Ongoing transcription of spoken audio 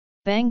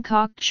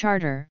Bangkok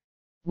Charter,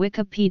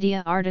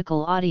 Wikipedia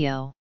article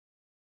audio.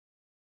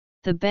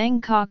 The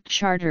Bangkok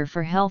Charter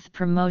for Health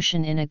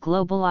Promotion in a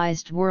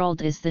Globalized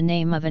World is the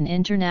name of an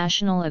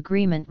international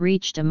agreement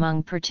reached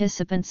among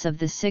participants of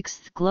the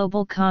 6th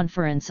Global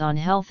Conference on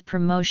Health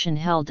Promotion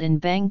held in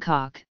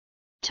Bangkok,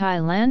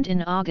 Thailand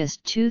in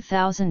August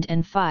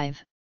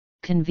 2005,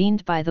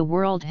 convened by the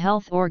World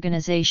Health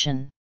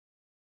Organization.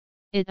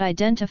 It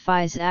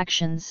identifies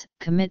actions,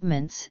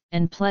 commitments,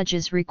 and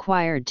pledges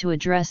required to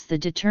address the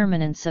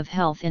determinants of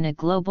health in a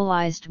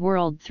globalized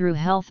world through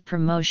health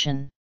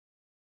promotion.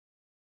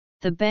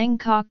 The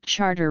Bangkok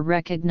Charter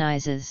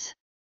recognizes.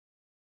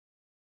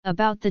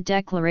 About the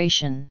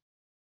Declaration.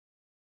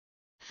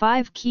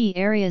 5 key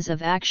areas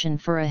of action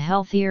for a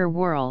healthier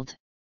world.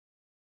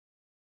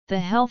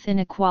 The health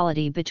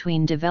inequality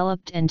between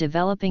developed and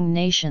developing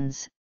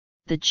nations,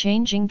 the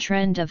changing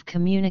trend of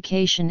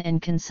communication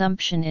and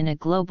consumption in a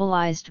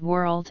globalized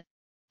world,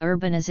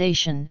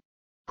 urbanization,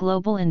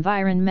 global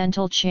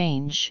environmental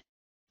change,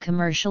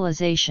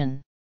 commercialization.